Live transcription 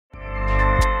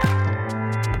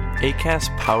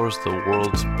Acast powers the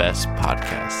world's best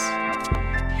podcasts.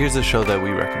 Here's a show that we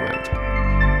recommend.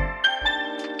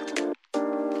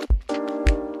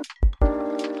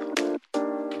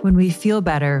 When we feel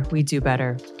better, we do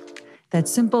better. That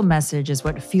simple message is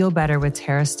what Feel Better with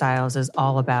Tara Stiles is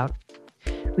all about.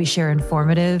 We share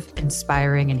informative,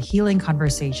 inspiring, and healing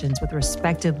conversations with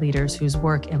respected leaders whose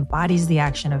work embodies the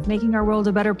action of making our world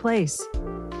a better place.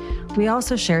 We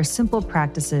also share simple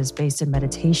practices based in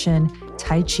meditation,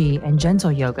 Tai Chi, and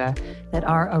gentle yoga that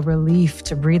are a relief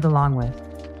to breathe along with,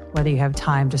 whether you have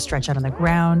time to stretch out on the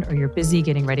ground or you're busy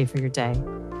getting ready for your day.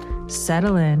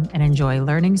 Settle in and enjoy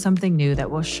learning something new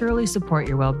that will surely support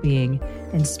your well-being,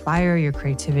 inspire your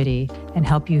creativity, and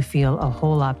help you feel a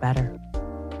whole lot better.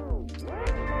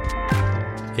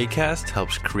 Acast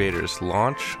helps creators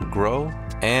launch, grow,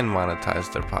 and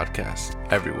monetize their podcasts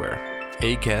everywhere.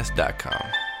 Acast.com.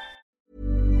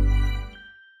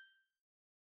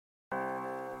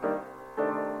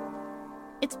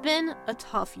 It's been a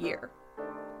tough year.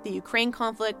 The Ukraine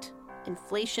conflict,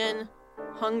 inflation,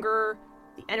 hunger,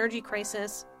 the energy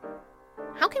crisis.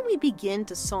 How can we begin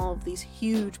to solve these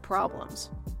huge problems?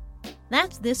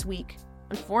 That's this week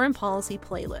on Foreign Policy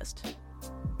Playlist.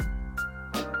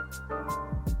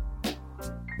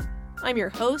 I'm your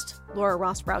host, Laura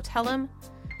Ross-Brow-Telem,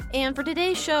 and for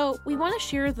today's show, we want to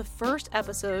share the first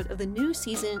episode of the new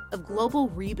season of Global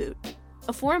Reboot,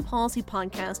 a foreign policy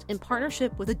podcast in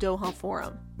partnership with the Doha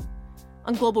Forum.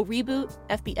 On Global Reboot,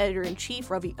 FB Editor-in-Chief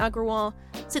Ravi Agrawal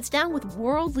sits down with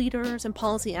world leaders and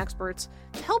policy experts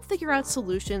to help figure out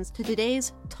solutions to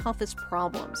today's toughest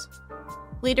problems.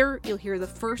 Later, you'll hear the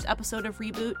first episode of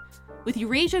Reboot with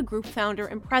Eurasia Group founder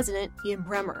and president Ian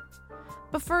Bremmer.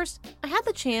 But first, I had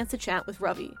the chance to chat with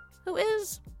Ravi, who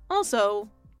is also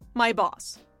my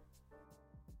boss.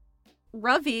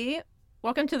 Ravi,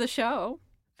 welcome to the show.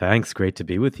 Thanks, great to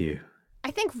be with you.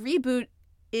 I think Reboot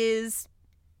is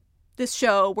this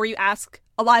show where you ask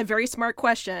a lot of very smart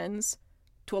questions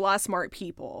to a lot of smart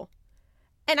people.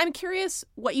 And I'm curious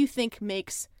what you think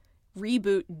makes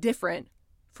Reboot different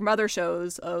from other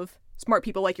shows of smart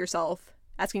people like yourself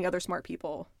asking other smart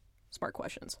people smart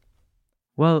questions.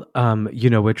 Well,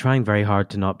 we're trying very hard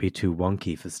to not be too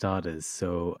wonky for starters.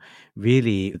 So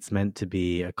really, it's meant to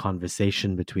be a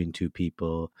conversation between two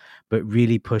people, but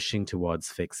really pushing towards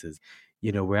fixes.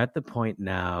 We're at the point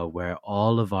now where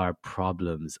all of our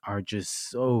problems are just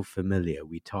so familiar.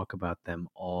 We talk about them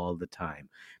all the time.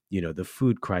 The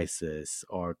food crisis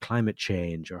or climate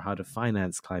change or how to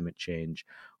finance climate change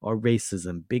or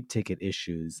racism, big ticket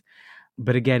issues.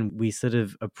 But again, we sort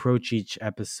of approach each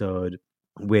episode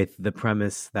with the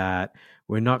premise that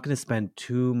we're not going to spend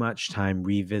too much time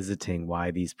revisiting why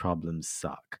these problems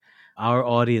suck. Our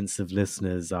audience of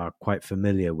listeners are quite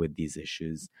familiar with these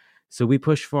issues. So we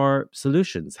push for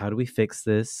solutions. How do we fix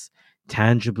this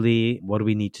tangibly? What do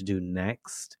we need to do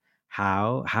next?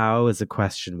 How is a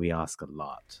question we ask a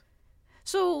lot.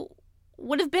 So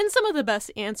what have been some of the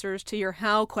best answers to your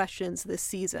how questions this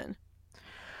season?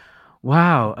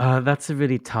 Wow, that's a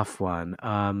really tough one.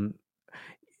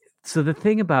 So the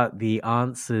thing about the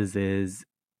answers is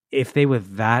if they were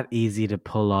that easy to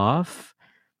pull off,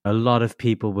 a lot of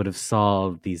people would have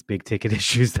solved these big ticket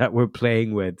issues that we're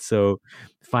playing with. So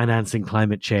financing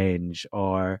climate change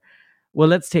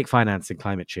let's take financing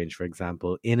climate change, for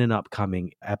example. In an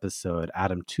upcoming episode,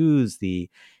 Adam Tooze, the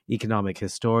economic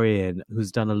historian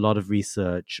who's done a lot of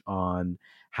research on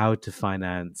how to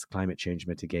finance climate change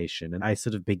mitigation. And I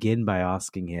sort of begin by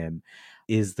asking him,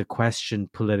 is the question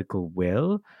political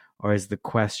will? Or is the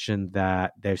question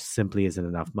that there simply isn't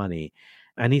enough money?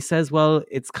 And he says, well,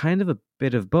 it's kind of a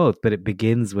bit of both, but it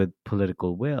begins with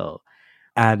political will.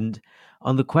 And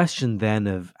on the question then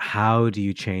of how do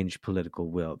you change political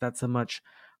will, that's a much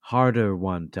harder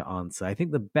one to answer. I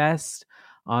think the best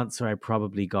answer I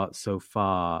probably got so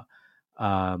far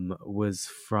was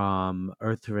from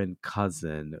Ertharin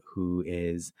Cousin, who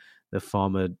is the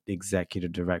former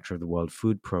executive director of the World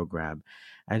Food Program.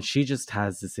 And she just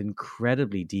has this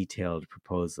incredibly detailed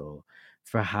proposal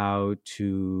for how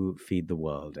to feed the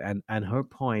world. And her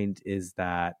point is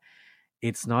that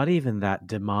it's not even that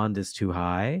demand is too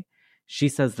high. She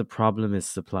says the problem is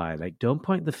supply. Like, don't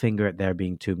point the finger at there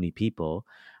being too many people.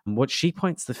 What she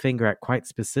points the finger at quite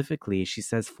specifically, she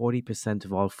says 40%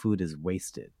 of all food is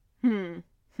wasted. That's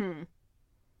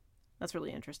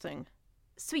really interesting.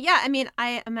 So yeah, I mean,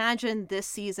 I imagine this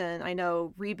season, I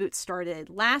know Reboot started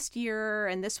last year,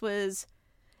 and this was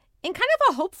in kind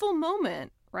of a hopeful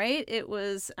moment, right? It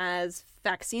was as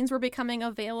vaccines were becoming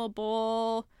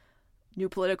available, new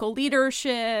political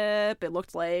leadership, it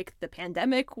looked like the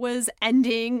pandemic was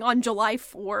ending on July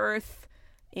 4th.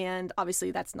 And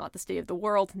obviously that's not the state of the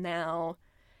world now.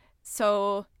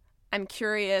 So I'm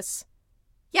curious,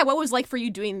 what was it like for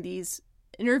you doing these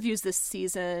interviews this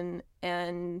season?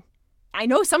 And I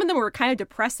know some of them were kind of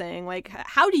depressing. Like,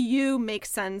 how do you make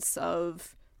sense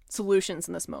of solutions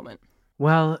in this moment?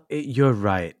 Well, you're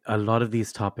right. A lot of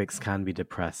these topics can be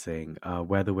depressing,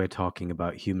 whether we're talking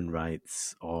about human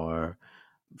rights or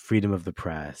freedom of the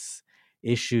press,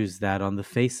 issues that on the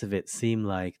face of it seem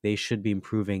like they should be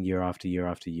improving year after year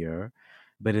after year.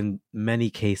 But in many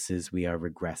cases, we are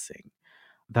regressing.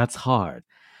 That's hard.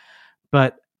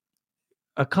 But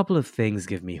a couple of things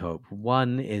give me hope.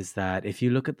 One is that if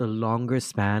you look at the longer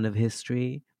span of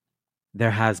history,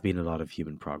 there has been a lot of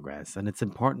human progress, and it's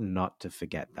important not to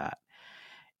forget that.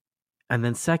 And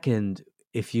then second,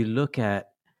 if you look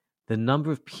at the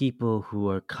number of people who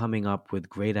are coming up with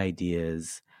great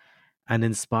ideas and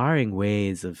inspiring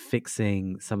ways of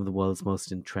fixing some of the world's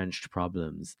most entrenched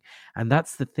problems. And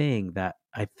that's the thing that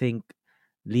I think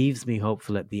leaves me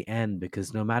hopeful at the end,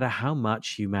 because no matter how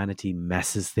much humanity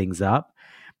messes things up,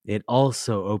 it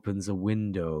also opens a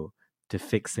window to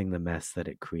fixing the mess that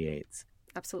it creates.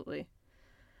 Absolutely.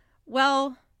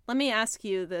 Well, let me ask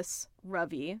you this,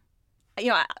 Ravi.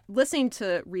 Listening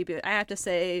to Reboot, I have to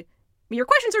say, your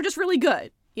questions are just really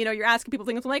good. You're asking people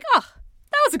things. I'm like, oh,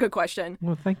 that was a good question.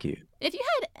 Well, thank you. If you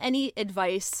had any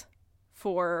advice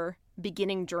for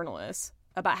beginning journalists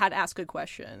about how to ask good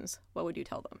questions, what would you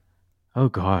tell them? Oh,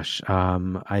 gosh.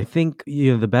 I think,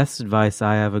 the best advice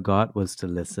I ever got was to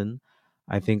listen.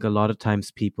 I think a lot of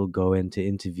times people go into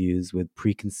interviews with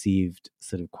preconceived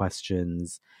sort of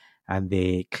questions, and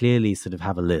they clearly sort of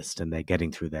have a list and they're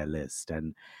getting through their list.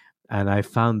 And I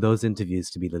found those interviews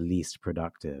to be the least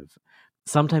productive.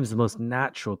 Sometimes the most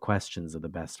natural questions are the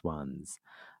best ones.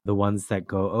 The ones that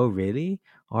go, oh, really?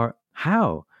 Or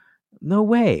how? No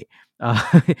way.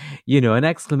 An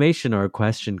exclamation or a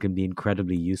question can be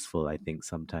incredibly useful, I think,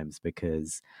 sometimes,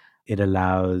 because it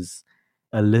allows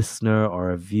a listener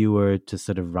or a viewer to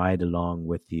sort of ride along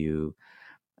with you.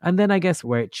 And then I guess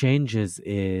where it changes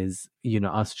is,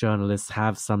 us journalists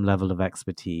have some level of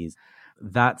expertise.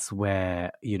 That's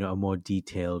where, a more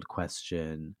detailed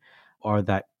question, or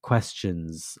that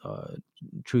questions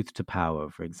truth to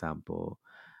power, for example,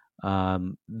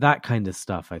 that kind of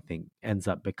stuff, I think, ends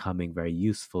up becoming very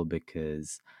useful,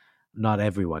 because not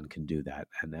everyone can do that.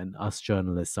 And then us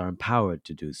journalists are empowered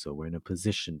to do so. We're in a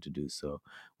position to do so.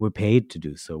 We're paid to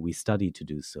do so. We study to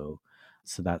do so.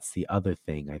 So that's the other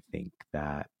thing I think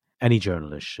that any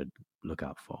journalist should look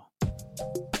out for.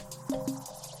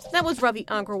 That was Ravi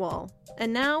Agrawal.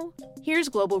 And now, here's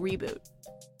Global Reboot.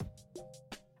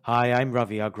 Hi, I'm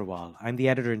Ravi Agrawal. I'm the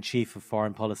editor-in-chief of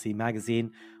Foreign Policy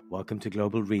magazine. Welcome to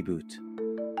Global Reboot.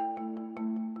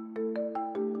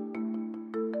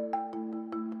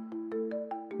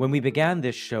 When we began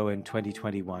this show in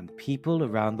 2021, people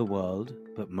around the world,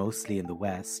 but mostly in the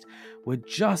West, were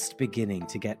just beginning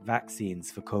to get vaccines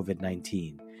for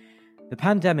COVID-19. The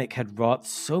pandemic had wrought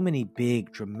so many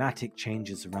big, dramatic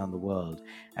changes around the world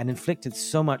and inflicted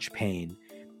so much pain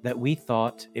that we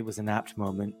thought it was an apt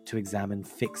moment to examine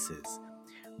fixes.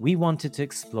 We wanted to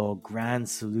explore grand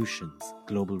solutions,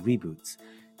 global reboots,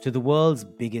 to the world's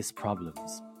biggest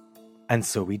problems. And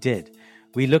so we did.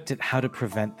 We looked at how to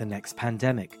prevent the next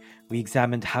pandemic. We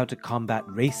examined how to combat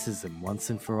racism once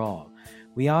and for all.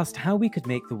 We asked how we could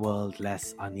make the world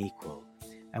less unequal.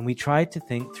 And we tried to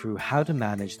think through how to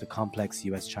manage the complex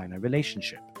US-China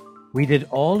relationship. We did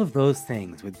all of those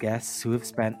things with guests who have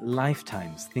spent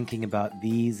lifetimes thinking about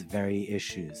these very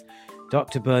issues.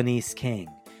 Dr. Bernice King,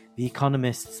 the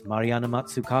economists Mariana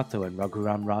Mazzucato and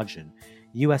Raghuram Rajan,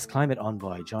 US climate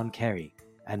envoy John Kerry,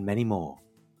 and many more.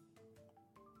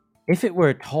 If it were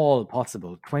at all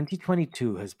possible,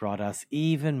 2022 has brought us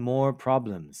even more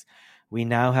problems. We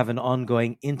now have an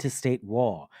ongoing interstate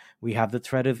war. We have the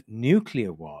threat of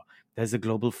nuclear war. There's a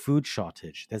global food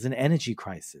shortage. There's an energy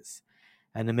crisis.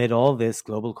 And amid all this,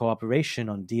 global cooperation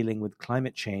on dealing with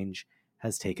climate change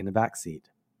has taken a backseat.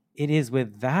 It is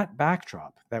with that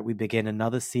backdrop that we begin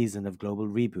another season of Global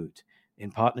Reboot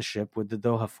in partnership with the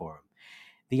Doha Forum.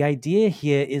 The idea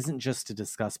here isn't just to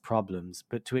discuss problems,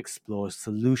 but to explore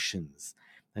solutions.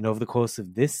 And over the course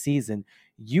of this season,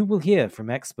 you will hear from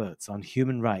experts on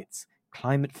human rights,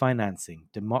 climate financing,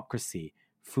 democracy,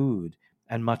 food,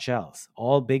 and much else,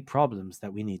 all big problems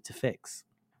that we need to fix.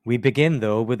 We begin,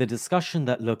 though, with a discussion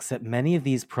that looks at many of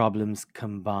these problems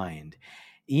combined.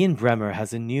 Ian Bremmer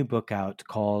has a new book out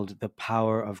called The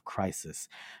Power of Crisis.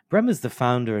 Bremmer is the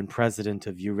founder and president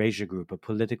of Eurasia Group, a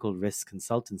political risk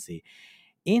consultancy.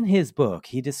 In his book,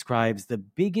 he describes the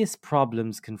biggest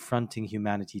problems confronting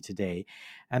humanity today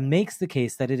and makes the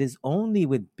case that it is only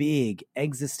with big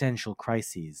existential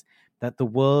crises that the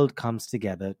world comes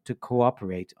together to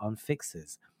cooperate on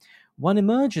fixes. One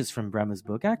emerges from Bremer's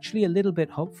book actually a little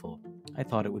bit hopeful. I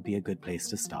thought it would be a good place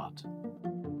to start.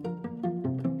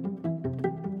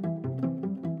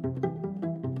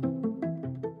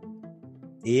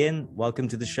 Ian, welcome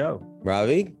to the show.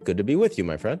 Ravi, good to be with you,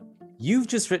 my friend. You've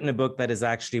just written a book that is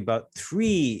actually about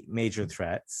three major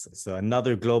threats. So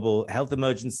another global health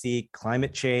emergency,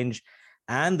 climate change,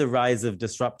 and the rise of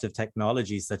disruptive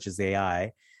technologies such as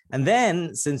AI. And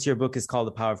then, since your book is called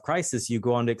The Power of Crisis, you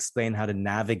go on to explain how to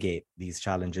navigate these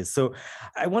challenges. So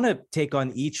I want to take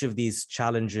on each of these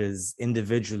challenges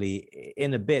individually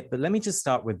in a bit, but let me just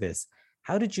start with this.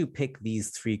 How did you pick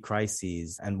these three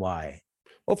crises and why?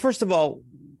 Well, first of all,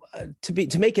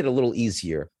 to make it a little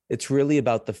easier, it's really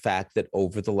about the fact that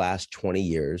over the last 20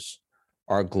 years,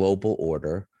 our global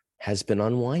order has been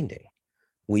unwinding.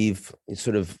 We've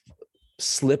sort of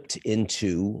slipped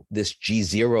into this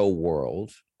G0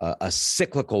 world, a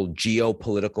cyclical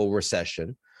geopolitical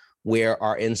recession, where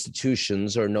our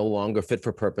institutions are no longer fit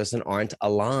for purpose and aren't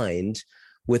aligned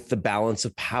with the balance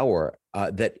of power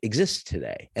that exists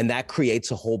today. And that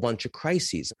creates a whole bunch of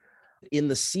crises. In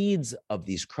the seeds of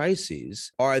these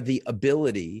crises are the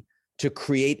ability to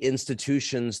create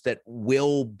institutions that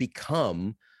will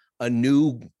become a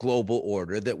new global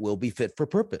order that will be fit for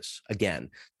purpose again.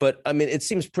 But I mean, it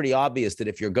seems pretty obvious that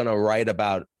if you're going to write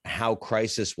about how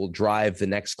crisis will drive the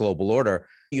next global order,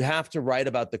 you have to write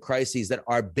about the crises that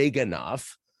are big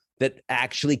enough that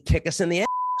actually kick us in the ass.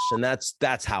 And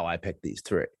that's how I picked these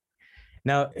three.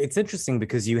 Now, it's interesting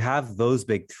because you have those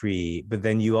big three, but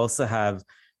then you also have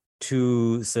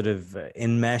two sort of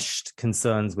enmeshed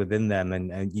concerns within them,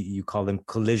 and you call them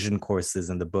collision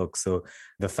courses in the book. So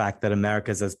the fact that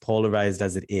America is as polarized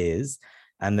as it is,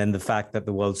 and then the fact that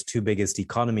the world's two biggest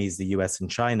economies, the US and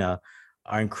China,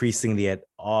 are increasingly at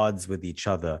odds with each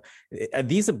other. Are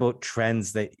these about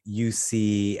trends that you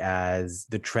see as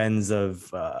the trends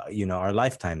of our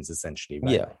lifetimes, essentially,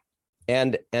 right?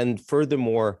 Yeah. And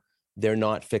furthermore, they're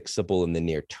not fixable in the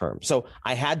near term. So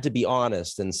I had to be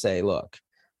honest and say, look,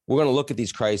 we're going to look at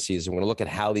these crises and we're going to look at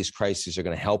how these crises are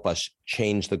going to help us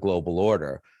change the global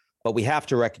order. But we have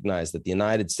to recognize that the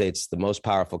United States is the most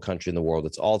powerful country in the world.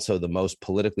 It's also the most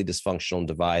politically dysfunctional and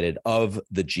divided of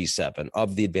the G7,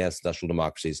 of the advanced industrial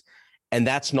democracies. And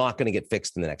that's not going to get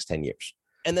fixed in the next 10 years.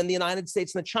 And then the United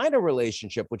States and the China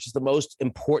relationship, which is the most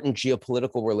important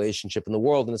geopolitical relationship in the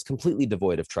world, and is completely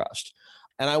devoid of trust.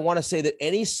 And I want to say that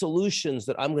any solutions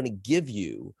that I'm going to give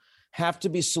you have to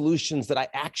be solutions that I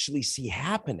actually see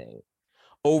happening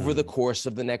over the course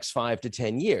of the next 5 to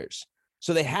 10 years.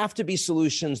 So they have to be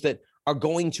solutions that are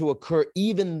going to occur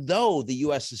even though the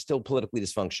US is still politically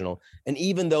dysfunctional, and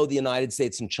even though the United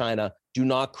States and China do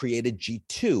not create a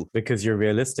G2. Because you're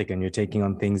realistic and you're taking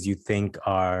on things you think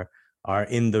are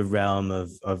in the realm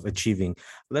of achieving.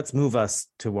 Let's move us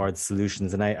towards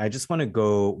solutions. And I just want to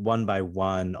go one by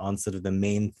one on sort of the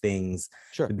main things,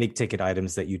 Sure. The big ticket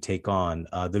items that you take on,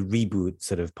 the reboot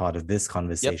sort of part of this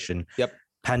conversation. Yep.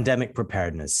 Pandemic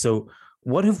preparedness. So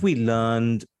what have we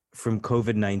learned from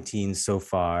COVID-19 so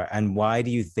far? And why do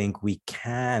you think we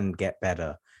can get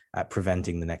better at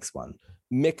preventing the next one?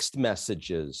 Mixed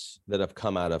messages that have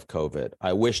come out of COVID.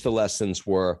 I wish the lessons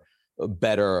were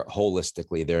better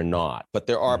holistically. They're not, but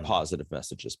there are positive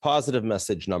messages. Positive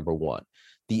message number one,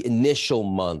 the initial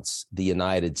months, the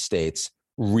United States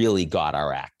really got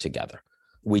our act together.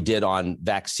 We did on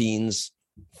vaccines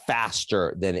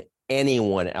faster than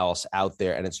anyone else out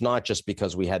there. And it's not just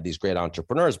because we had these great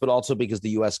entrepreneurs, but also because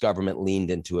the US government leaned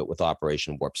into it with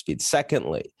Operation Warp Speed.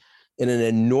 Secondly, in an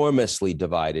enormously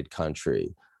divided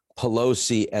country,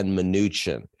 Pelosi and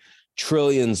Mnuchin,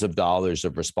 trillions of dollars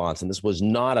of response. And this was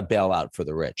not a bailout for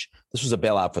the rich. This was a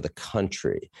bailout for the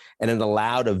country. And it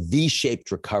allowed a V-shaped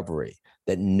recovery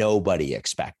that nobody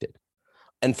expected.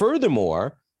 And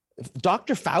furthermore,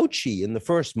 Dr. Fauci in the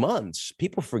first months,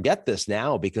 people forget this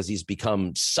now because he's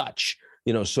become such,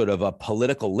 sort of a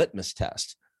political litmus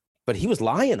test, but he was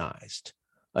lionized.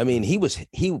 I mean,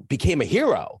 he became a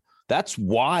hero. That's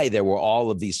why there were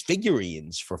all of these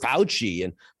figurines for Fauci,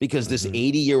 and because this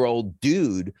 80-year-old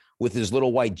dude with his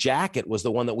little white jacket was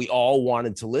the one that we all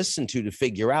wanted to listen to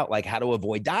figure out like how to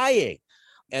avoid dying.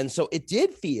 And so it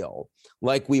did feel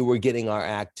like we were getting our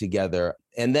act together.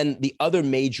 And then the other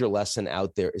major lesson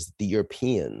out there is that the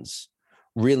Europeans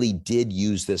really did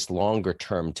use this longer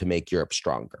term to make Europe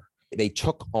stronger. They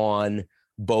took on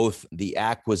both the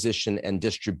acquisition and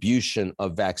distribution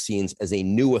of vaccines as a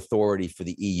new authority for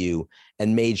the EU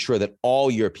and made sure that all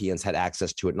Europeans had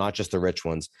access to it, not just the rich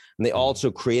ones. And they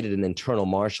also created an internal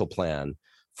Marshall Plan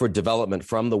for development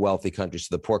from the wealthy countries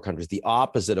to the poor countries, the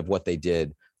opposite of what they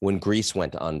did when Greece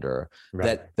went under,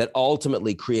 that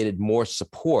ultimately created more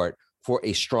support for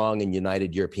a strong and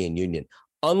united European Union.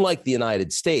 Unlike the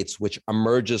United States, which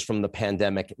emerges from the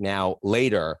pandemic now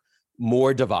later,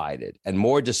 more divided and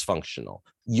more dysfunctional,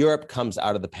 Europe comes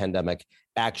out of the pandemic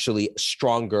actually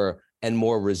stronger and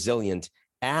more resilient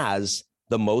as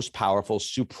the most powerful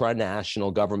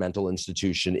supranational governmental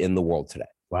institution in the world today.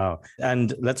 Wow.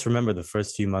 And let's remember the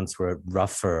first few months were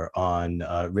rougher on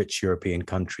rich European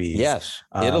countries. Yes.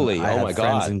 Italy. I oh had my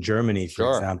friends God. in Germany, for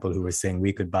Sure. example, who were saying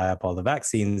we could buy up all the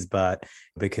vaccines, but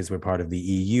because we're part of the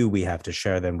EU, we have to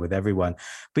share them with everyone.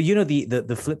 But, you know,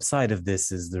 the flip side of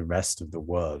this is the rest of the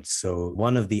world. So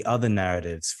one of the other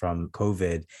narratives from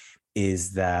COVID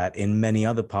is that in many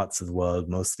other parts of the world,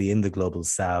 mostly in the global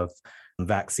south,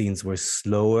 vaccines were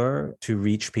slower to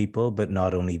reach people. But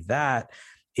not only that,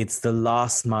 it's the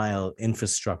last mile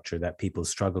infrastructure that people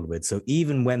struggled with. So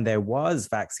even when there was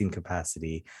vaccine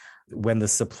capacity, when the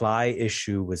supply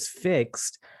issue was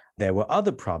fixed, there were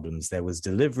other problems. There was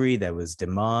delivery, there was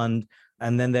demand,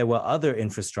 and then there were other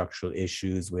infrastructural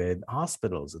issues with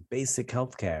hospitals, with basic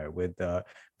healthcare, with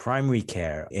primary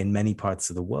care in many parts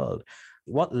of the world.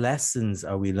 What lessons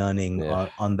are we learning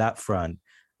on that front?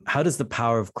 How does the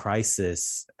power of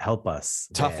crisis help us?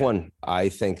 Tough one. I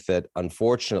think that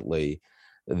unfortunately,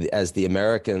 as the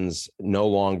Americans no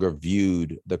longer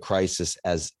viewed the crisis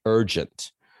as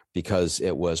urgent because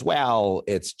it was, well,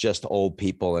 it's just old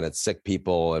people and it's sick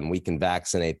people and we can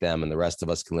vaccinate them and the rest of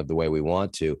us can live the way we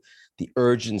want to. The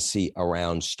urgency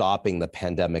around stopping the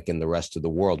pandemic in the rest of the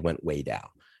world went way down.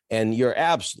 And you're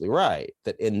absolutely right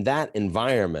that in that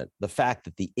environment, the fact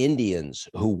that the Indians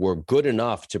who were good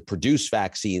enough to produce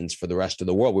vaccines for the rest of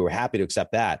the world, we were happy to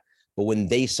accept that. But when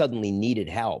they suddenly needed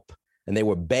help and they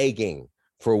were begging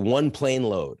for one plane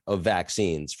load of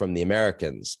vaccines from the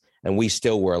Americans, and we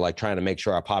still were like trying to make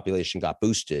sure our population got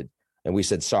boosted, and we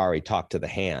said, sorry, talk to the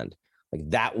hand. Like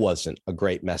that wasn't a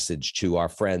great message to our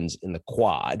friends in the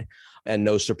Quad. And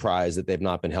no surprise that they've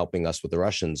not been helping us with the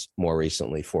Russians more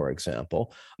recently, for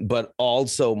example. But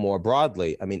also more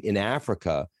broadly, I mean, in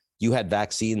Africa, you had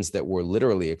vaccines that were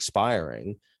literally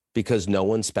expiring because no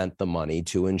one spent the money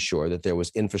to ensure that there was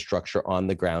infrastructure on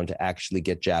the ground to actually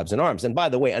get jabs and arms. And by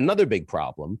the way, another big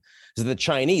problem is that the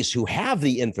Chinese, who have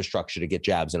the infrastructure to get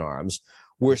jabs and arms,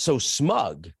 were so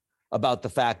smug about the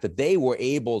fact that they were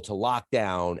able to lock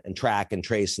down and track and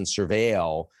trace and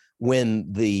surveil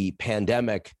when the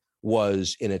pandemic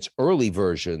was in its early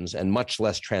versions and much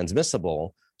less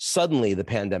transmissible. Suddenly the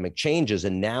pandemic changes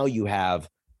and now you have,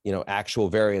 you know, actual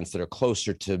variants that are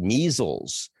closer to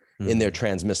measles in their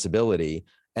transmissibility,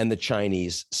 and the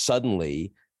Chinese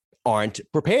suddenly aren't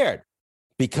prepared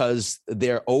because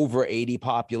their over 80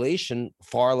 population,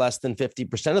 far less than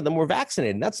 50% of them were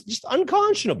vaccinated. And that's just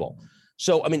unconscionable.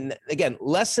 So, I mean, again,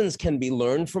 lessons can be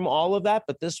learned from all of that,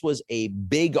 but this was a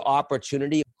big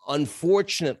opportunity.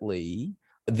 Unfortunately,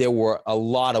 there were a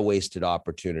lot of wasted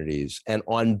opportunities. And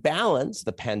on balance,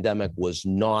 the pandemic was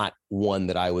not one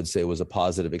that I would say was a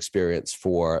positive experience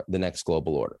for the next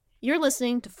global order. You're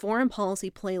listening to Foreign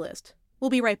Policy Playlist. We'll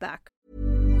be right back.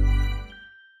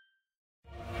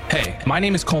 Hey, my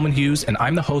name is Coleman Hughes, and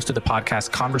I'm the host of the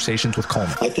podcast Conversations with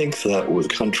Coleman. I think that the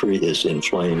country is in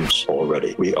flames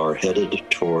already. We are headed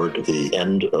toward the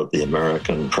end of the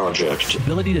American project. The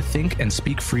ability to think and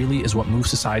speak freely is what moves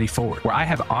society forward, where I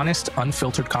have honest,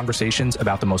 unfiltered conversations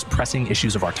about the most pressing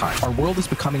issues of our time. Our world is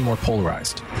becoming more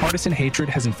polarized. Partisan hatred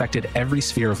has infected every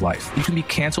sphere of life. You can be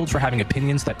canceled for having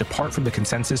opinions that depart from the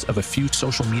consensus of a few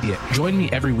social media. Join me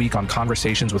every week on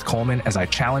Conversations with Coleman as I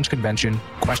challenge convention,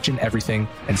 question everything,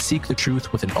 and seek the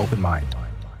truth with an open mind.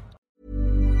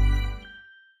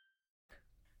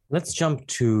 Let's jump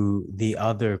to the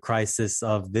other crisis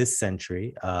of this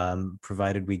century,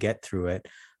 provided we get through it,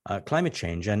 climate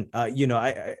change. And,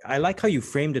 I like how you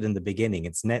framed it in the beginning.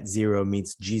 It's net zero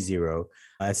meets G0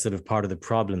 as sort of part of the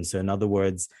problem. So in other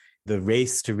words, the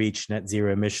race to reach net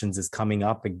zero emissions is coming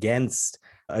up against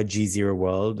a G0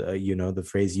 world, the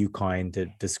phrase you coined to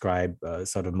describe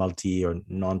sort of multi or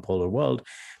non-polar world.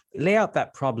 Lay out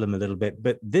that problem a little bit,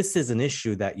 but this is an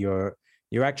issue that you're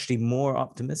actually more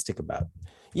optimistic about.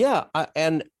 Yeah,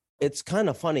 and it's kind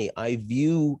of funny. I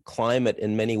view climate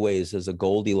in many ways as a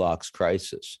Goldilocks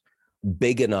crisis,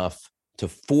 big enough to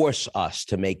force us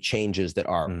to make changes that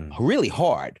are really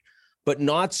hard, but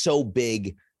not so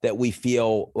big that we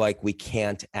feel like we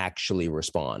can't actually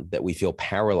respond, that we feel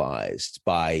paralyzed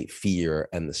by fear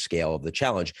and the scale of the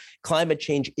challenge. Climate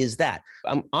change is that.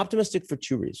 I'm optimistic for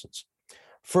two reasons.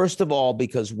 First of all,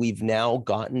 because we've now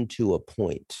gotten to a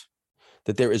point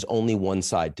that there is only one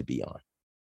side to be on.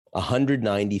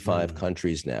 195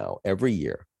 countries now, every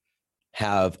year,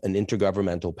 have an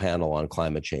intergovernmental panel on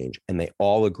climate change, and they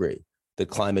all agree that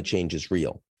climate change is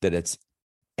real, that it's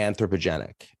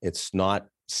anthropogenic. It's not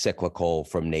cyclical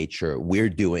from nature. We're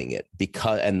doing it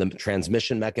because, and the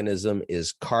transmission mechanism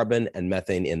is carbon and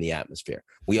methane in the atmosphere.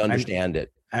 We understand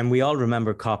it. And we all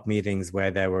remember COP meetings where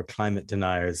there were climate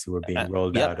deniers who were being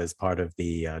rolled out as part of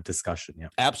the discussion. Yeah,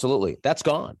 absolutely. That's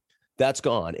gone. That's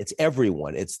gone. It's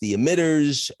everyone. It's the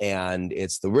emitters and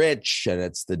it's the rich and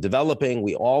it's the developing.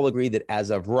 We all agree that as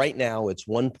of right now, it's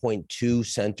 1.2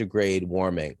 centigrade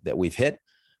warming that we've hit.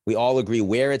 We all agree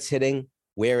where it's hitting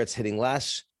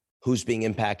less, who's being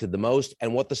impacted the most,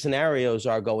 and what the scenarios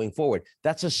are going forward.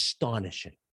 That's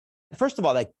astonishing. First of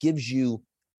all, that gives you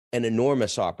an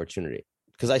enormous opportunity,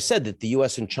 because I said that the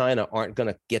US and China aren't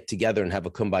going to get together and have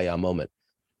a kumbaya moment,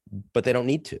 but they don't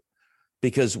need to,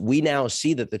 because we now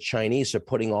see that the Chinese are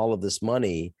putting all of this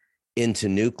money into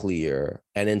nuclear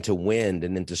and into wind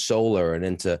and into solar and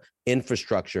into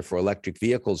infrastructure for electric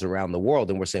vehicles around the world.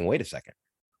 And we're saying, wait a second,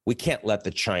 we can't let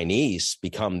the Chinese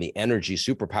become the energy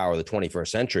superpower of the 21st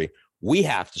century. We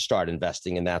have to start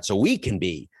investing in that so we can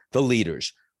be the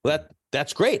leaders. Well,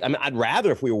 that's great. I mean, I'd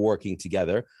rather if we were working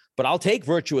together, but I'll take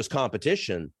virtuous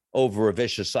competition over a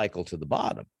vicious cycle to the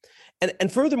bottom.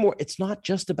 And furthermore, it's not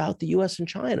just about the US and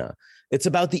China. It's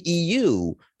about the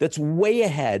EU that's way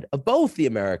ahead of both the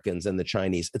Americans and the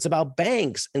Chinese. It's about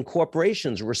banks and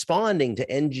corporations responding to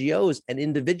NGOs and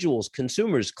individuals,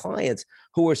 consumers, clients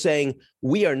who are saying,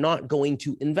 we are not going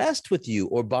to invest with you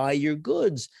or buy your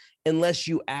goods unless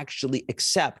you actually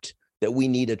accept that we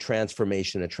need a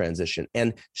transformation, a transition.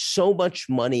 And so much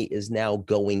money is now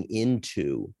going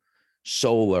into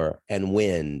solar and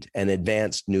wind and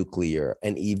advanced nuclear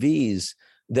and EVs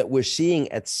that we're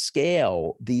seeing at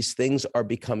scale. These things are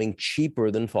becoming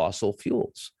cheaper than fossil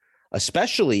fuels,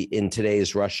 especially in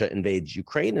today's Russia invades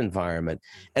Ukraine environment.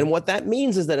 And what that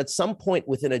means is that at some point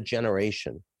within a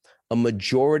generation, a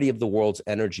majority of the world's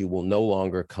energy will no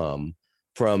longer come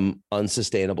from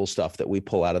unsustainable stuff that we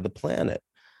pull out of the planet.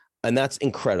 And that's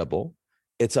incredible.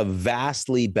 It's a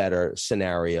vastly better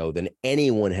scenario than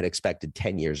anyone had expected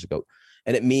 10 years ago.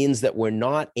 And it means that we're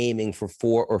not aiming for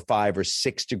 4 or 5 or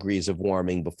 6 degrees of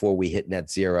warming before we hit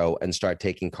net zero and start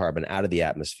taking carbon out of the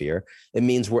atmosphere. It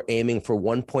means we're aiming for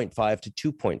 1.5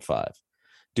 to 2.5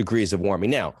 degrees of warming.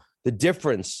 Now, the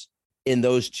difference in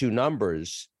those two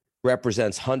numbers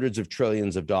represents hundreds of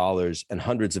trillions of dollars and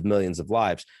hundreds of millions of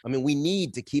lives. I mean, we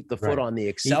need to keep the foot on the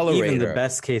accelerator. Even the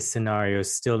best case scenario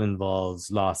still involves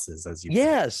losses, as you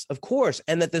Yes, of course.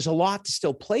 And that there's a lot to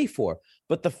still play for.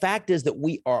 But the fact is that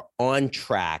we are on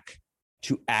track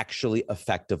to actually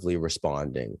effectively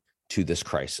responding to this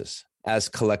crisis as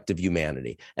collective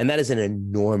humanity. And that is an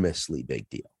enormously big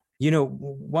deal. You know,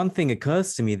 one thing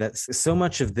occurs to me that so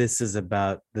much of this is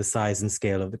about the size and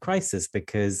scale of the crisis,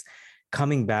 because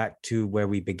coming back to where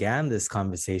we began this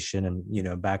conversation and, you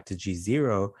know, back to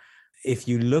G0, if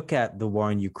you look at the war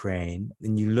in Ukraine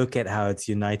and you look at how it's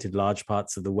united large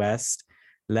parts of the West,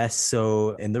 less so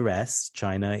in the rest,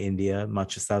 China, India,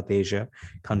 much of South Asia,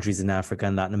 countries in Africa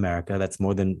and Latin America, that's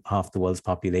more than half the world's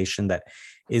population that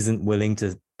isn't willing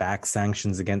to back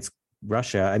sanctions against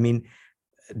Russia. I mean,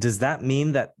 does that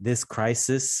mean that this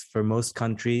crisis for most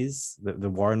countries, the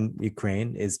war in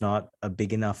Ukraine, is not a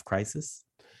big enough crisis?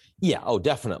 Yeah, oh,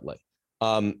 definitely.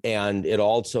 And it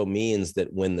also means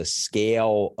that when the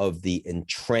scale of the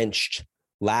entrenched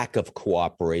lack of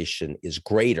cooperation is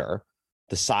greater,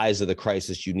 the size of the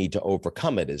crisis you need to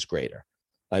overcome it is greater.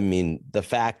 I mean, the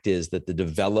fact is that the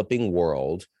developing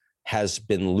world has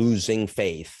been losing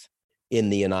faith in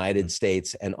the United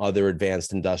States and other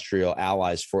advanced industrial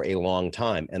allies for a long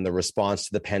time. And the response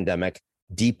to the pandemic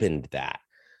deepened that.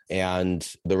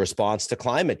 And the response to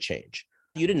climate change.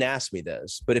 You didn't ask me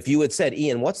this, but if you had said,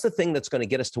 Ian, what's the thing that's going to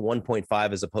get us to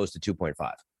 1.5 as opposed to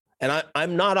 2.5? And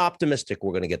I'm not optimistic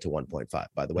we're going to get to 1.5,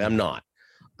 by the way. I'm not.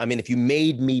 I mean, if you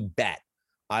made me bet,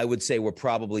 I would say we're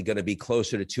probably going to be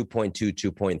closer to 2.2,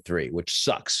 2.3, which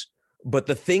sucks. But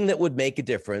the thing that would make a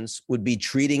difference would be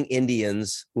treating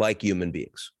Indians like human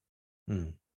beings.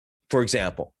 For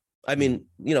example, I mean,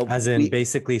 you know, as in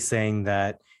basically saying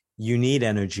that you need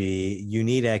energy, you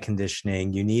need air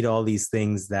conditioning, you need all these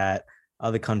things that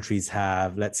other countries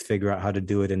have. Let's figure out how to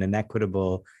do it in an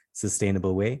equitable,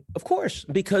 sustainable way? Of course,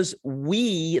 because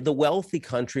we, the wealthy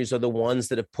countries, are the ones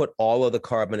that have put all of the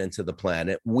carbon into the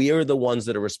planet. We're the ones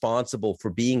that are responsible for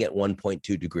being at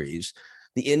 1.2 degrees.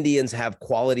 The Indians have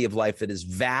quality of life that is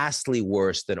vastly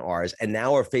worse than ours, and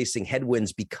now are facing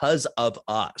headwinds because of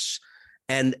us.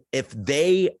 And if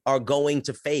they are going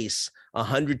to face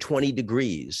 120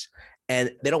 degrees and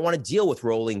they don't want to deal with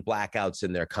rolling blackouts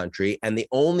in their country, and the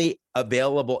only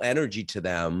available energy to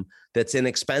them that's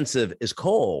inexpensive is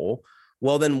coal,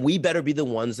 well, then we better be the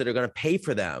ones that are going to pay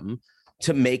for them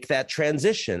to make that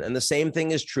transition. And the same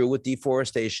thing is true with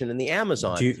deforestation in the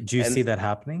Amazon. Do you see that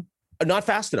happening? Not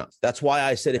fast enough. That's why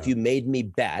I said, if you made me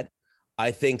bet, I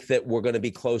think that we're going to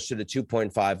be closer to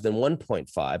 2.5 than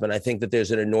 1.5. And I think that there's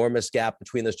an enormous gap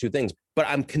between those two things. But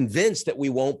I'm convinced that we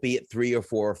won't be at 3 or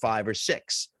 4 or 5 or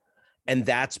 6. And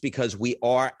that's because we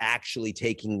are actually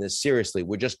taking this seriously.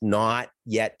 We're just not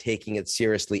yet taking it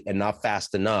seriously enough,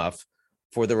 fast enough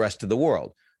for the rest of the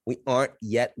world. We aren't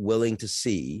yet willing to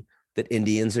see that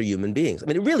Indians are human beings. I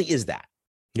mean, it really is that.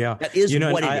 Yeah, that is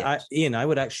what it is. Ian, I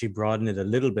would actually broaden it a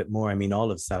little bit more. I mean,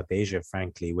 all of South Asia,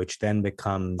 frankly, which then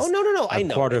becomes I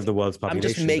know. quarter of the world's population.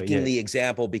 I'm just making the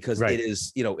example because it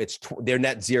is, it's their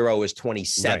net zero is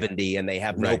 2070, and they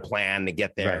have no plan to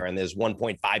get there, and there's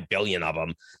 1.5 billion of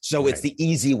them. So it's the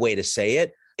easy way to say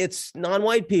it. It's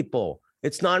non-white people,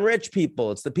 it's non-rich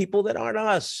people, it's the people that aren't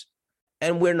us.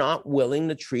 And we're not willing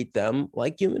to treat them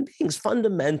like human beings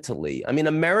fundamentally. I mean,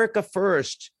 America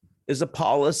First is a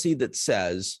policy that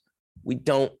says we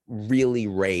don't really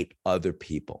rate other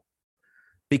people.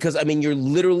 Because, I mean, you're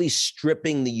literally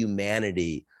stripping the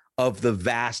humanity of the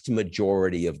vast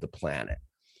majority of the planet.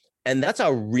 And that's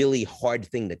a really hard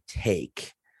thing to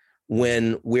take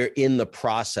when we're in the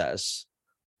process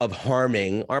of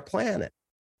harming our planet.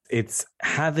 It's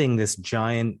having this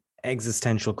giant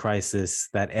existential crisis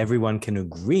that everyone can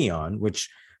agree on, which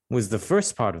was the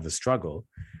first part of the struggle.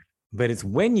 But it's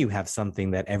when you have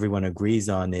something that everyone agrees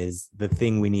on is the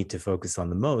thing we need to focus on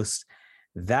the most,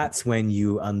 that's when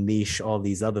you unleash all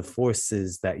these other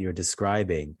forces that you're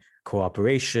describing: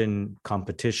 cooperation,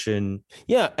 competition.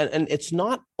 Yeah, and it's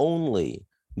not only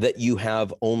that you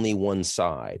have only one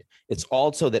side. It's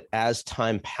also that as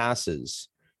time passes,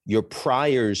 your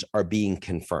priors are being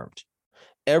confirmed.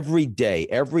 Every day,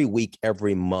 every week,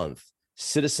 every month,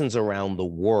 citizens around the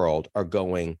world are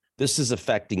going, this is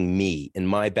affecting me in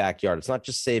my backyard. It's not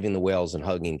just saving the whales and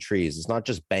hugging trees. It's not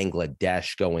just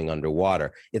Bangladesh going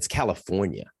underwater. It's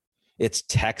California. It's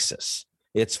Texas.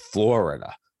 It's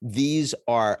Florida. These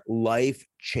are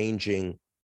life-changing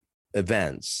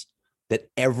events that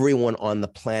everyone on the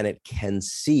planet can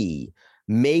see,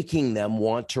 making them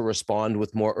want to respond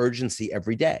with more urgency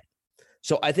every day.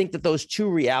 So I think that those two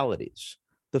realities,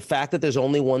 the fact that there's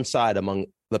only one side among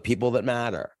the people that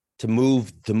matter to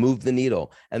move the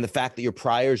needle, and the fact that your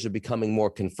priors are becoming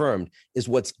more confirmed, is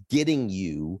what's getting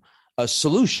you a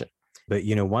solution. But,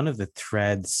 one of the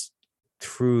threads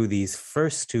through these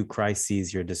first two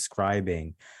crises you're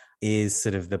describing is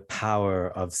sort of the power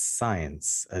of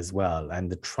science as well, and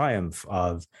the triumph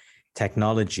of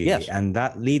technology. Yes. And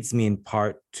that leads me in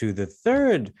part to the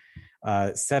third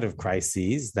set of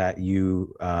crises that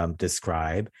you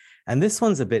describe. And this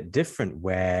one's a bit different,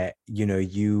 where,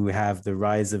 you have the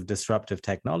rise of disruptive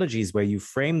technologies, where you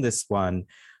frame this one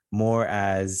more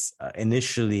as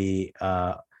initially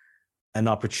an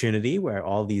opportunity, where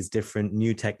all these different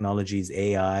new technologies,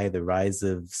 AI, the rise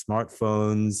of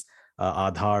smartphones,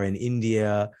 Aadhaar in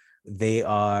India, they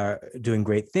are doing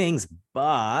great things,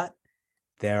 but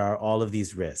there are all of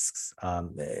these risks.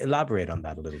 Elaborate on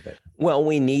that a little bit. Well,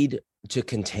 we need to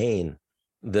contain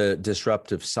the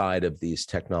disruptive side of these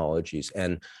technologies.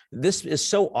 And this is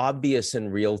so obvious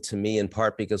and real to me, in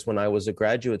part because when I was a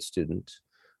graduate student,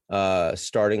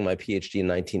 starting my PhD in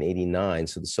 1989,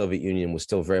 so the Soviet Union was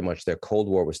still very much there, Cold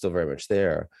War was still very much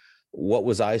there. What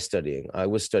was I studying? I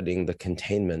was studying the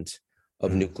containment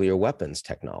of nuclear weapons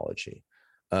technology.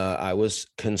 I was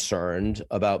concerned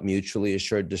about mutually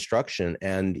assured destruction.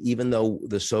 And even though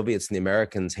the Soviets and the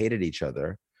Americans hated each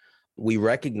other, we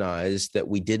recognized that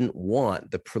we didn't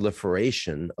want the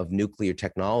proliferation of nuclear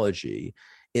technology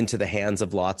into the hands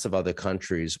of lots of other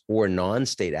countries or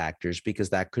non-state actors, because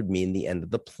that could mean the end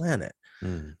of the planet.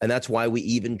 And that's why we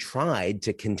even tried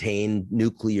to contain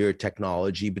nuclear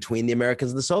technology between the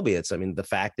Americans and the Soviets. I mean, the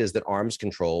fact is that arms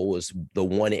control was the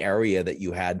one area that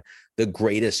you had the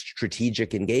greatest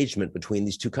strategic engagement between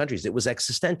these two countries. It was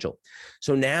existential.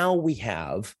 So now we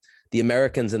have the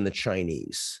Americans and the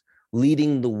Chinese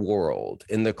leading the world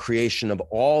in the creation of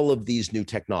all of these new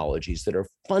technologies that are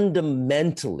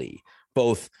fundamentally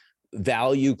both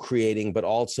value creating, but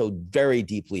also very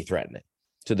deeply threatening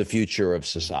to the future of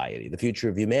society, the future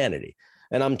of humanity.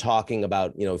 And I'm talking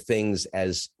about, things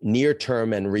as near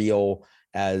term and real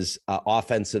as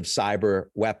offensive cyber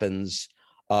weapons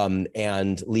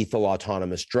and lethal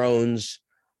autonomous drones,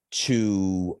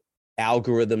 to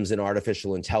algorithms in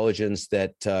artificial intelligence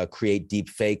that create deep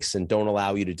fakes and don't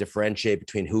allow you to differentiate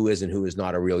between who is and who is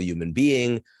not a real human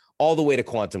being, all the way to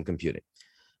quantum computing.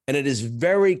 And it is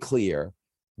very clear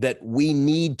that we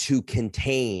need to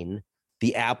contain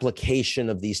the application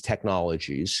of these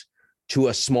technologies to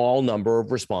a small number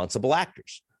of responsible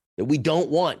actors, that we don't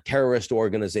want terrorist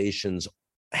organizations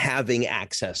having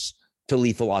access to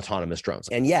lethal autonomous drones.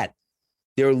 And yet,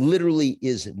 there literally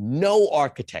is no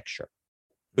architecture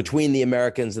between the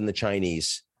Americans and the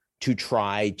Chinese to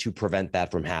try to prevent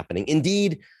that from happening.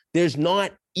 Indeed, there's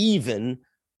not even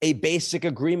a basic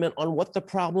agreement on what the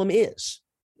problem is.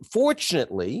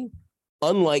 Fortunately,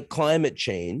 unlike climate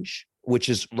change, which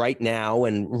is right now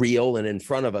and real and in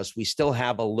front of us, we still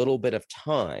have a little bit of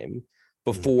time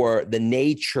before the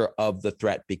nature of the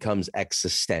threat becomes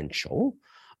existential.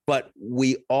 But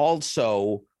we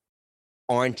also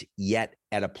aren't yet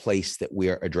at a place that we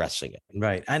are addressing it.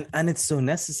 Right. And it's so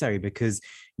necessary, because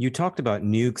you talked about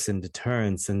nukes and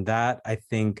deterrence, and that, I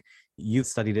think, you've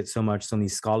studied it so much, so many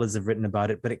scholars have written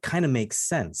about it, but it kind of makes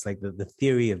sense. Like the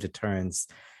theory of deterrence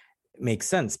makes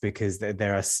sense because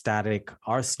there are static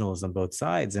arsenals on both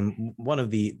sides. And one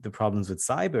of the problems with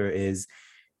cyber is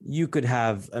you could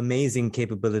have amazing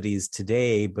capabilities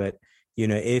today, but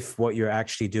if what you're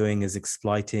actually doing is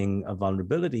exploiting a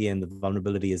vulnerability and the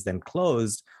vulnerability is then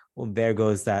closed, well, there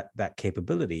goes that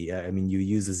capability. I mean, you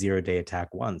use a zero-day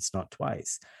attack once, not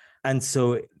twice. And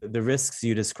so the risks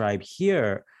you describe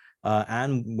here,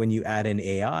 and when you add in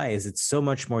AI, is it's so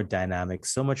much more dynamic,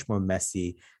 so much more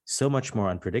messy, so much more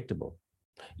unpredictable.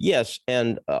 Yes,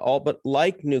 and all but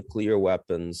like nuclear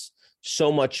weapons,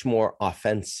 so much more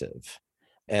offensive.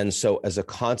 And so as a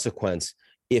consequence,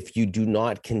 if you do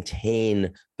not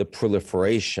contain the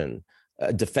proliferation,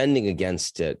 defending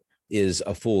against it is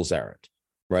a fool's errand,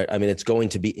 right? I mean, it's going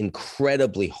to be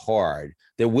incredibly hard.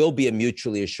 There will be a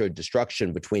mutually assured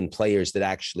destruction between players that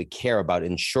actually care about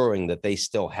ensuring that they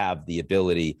still have the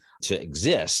ability to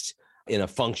exist in a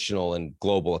functional and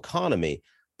global economy.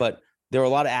 But there are a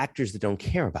lot of actors that don't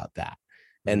care about that.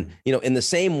 And, in the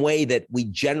same way that we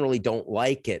generally don't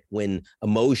like it when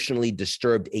emotionally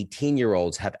disturbed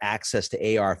 18-year-olds have access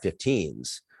to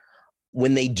AR-15s,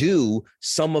 when they do,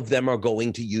 some of them are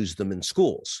going to use them in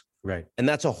schools. Right. And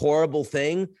that's a horrible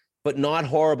thing, but not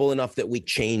horrible enough that we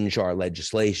change our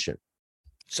legislation.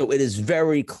 So it is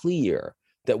very clear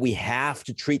that we have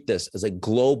to treat this as a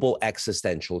global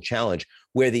existential challenge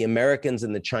where the Americans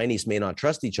and the Chinese may not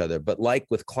trust each other, but like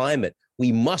with climate,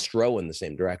 we must row in the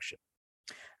same direction.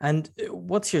 And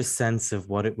what's your sense of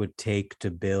what it would take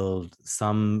to build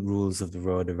some rules of the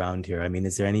road around here? I mean,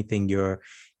 is there anything you're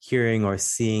hearing or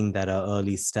seeing that are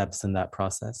early steps in that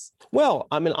process? Well,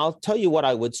 I mean, I'll tell you what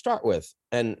I would start with.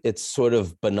 And it's sort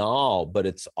of banal, but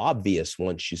it's obvious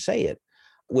once you say it,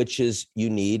 which is you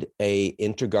need an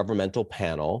intergovernmental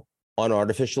panel on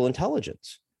artificial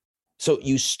intelligence. So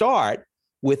you start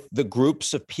with the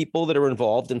groups of people that are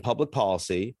involved in public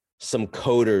policy, some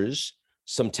coders,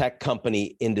 some tech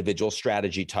company individual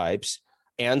strategy types,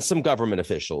 and some government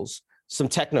officials, some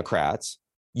technocrats.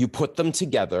 You put them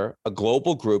together, a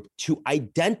global group, to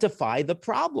identify the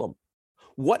problem.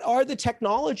 What are the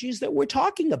technologies that we're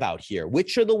talking about here?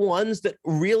 Which are the ones that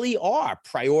really are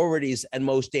priorities and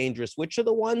most dangerous? Which are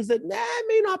the ones that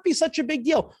may not be such a big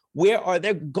deal? Where are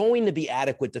there going to be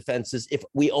adequate defenses if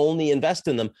we only invest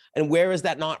in them? And where is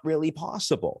that not really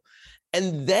possible?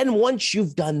 And then once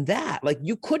you've done that, like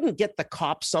you couldn't get the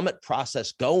COP summit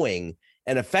process going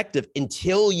and effective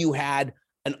until you had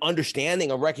an understanding,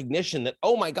 a recognition that,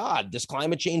 oh my God, this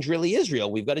climate change really is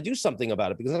real. We've got to do something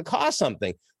about it because it'll cost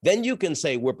something. Then you can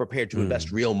say we're prepared to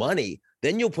invest real money.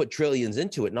 Then you'll put trillions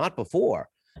into it, not before.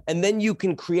 And then you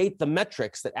can create the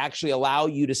metrics that actually allow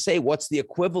you to say what's the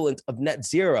equivalent of net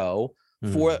zero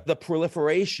for the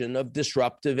proliferation of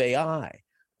disruptive AI.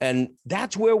 And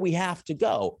that's where we have to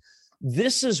go.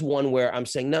 This is one where I'm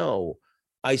saying, no,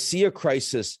 I see a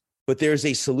crisis, but there's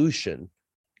a solution.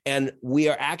 And we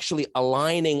are actually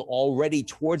aligning already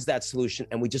towards that solution,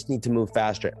 and we just need to move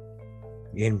faster.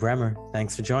 Ian Bremmer,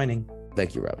 thanks for joining.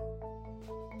 Thank you, Rob.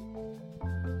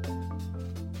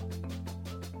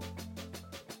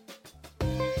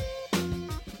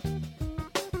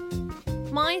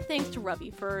 My thanks to Ravi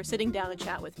for sitting down to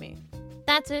chat with me.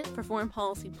 That's it for Foreign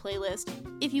Policy Playlist.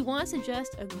 If you want to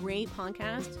suggest a great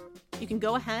podcast, you can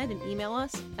go ahead and email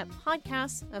us at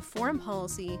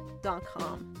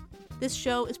podcasts@foreignpolicy.com. This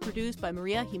show is produced by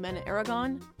Maria Jimena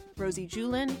Aragon, Rosie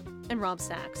Julin, and Rob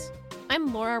Sachs.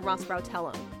 I'm Laura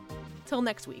Rothschild-Telem. Till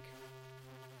next week.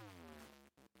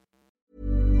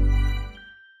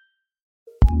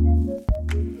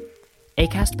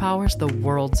 Acast powers the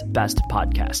world's best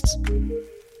podcasts.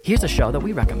 Here's a show that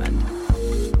we recommend.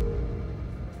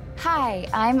 Hi,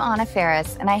 I'm Anna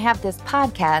Faris, and I have this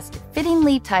podcast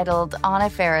fittingly titled Anna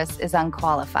Faris is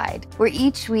Unqualified, where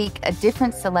each week a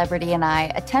different celebrity and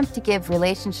I attempt to give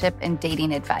relationship and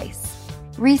dating advice.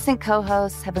 Recent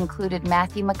co-hosts have included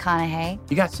Matthew McConaughey.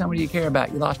 You got somebody you care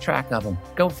about, you lost track of them.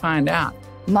 Go find out.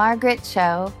 Margaret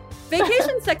Cho.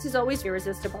 Vacation sex is always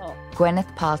irresistible.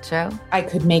 Gwyneth Paltrow. I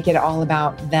could make it all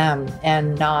about them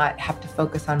and not have to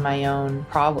focus on my own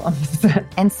problems.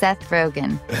 And Seth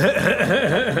Rogen.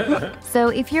 So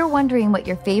if you're wondering what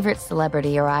your favorite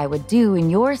celebrity or I would do in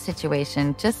your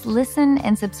situation, just listen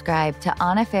and subscribe to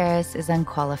Anna Faris is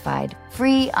Unqualified.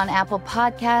 Free on Apple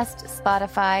Podcasts,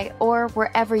 Spotify, or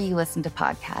wherever you listen to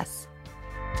podcasts.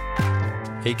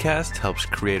 Acast helps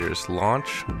creators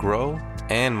launch, grow,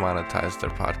 and monetize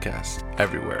their podcasts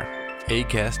everywhere.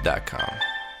 Acast.com.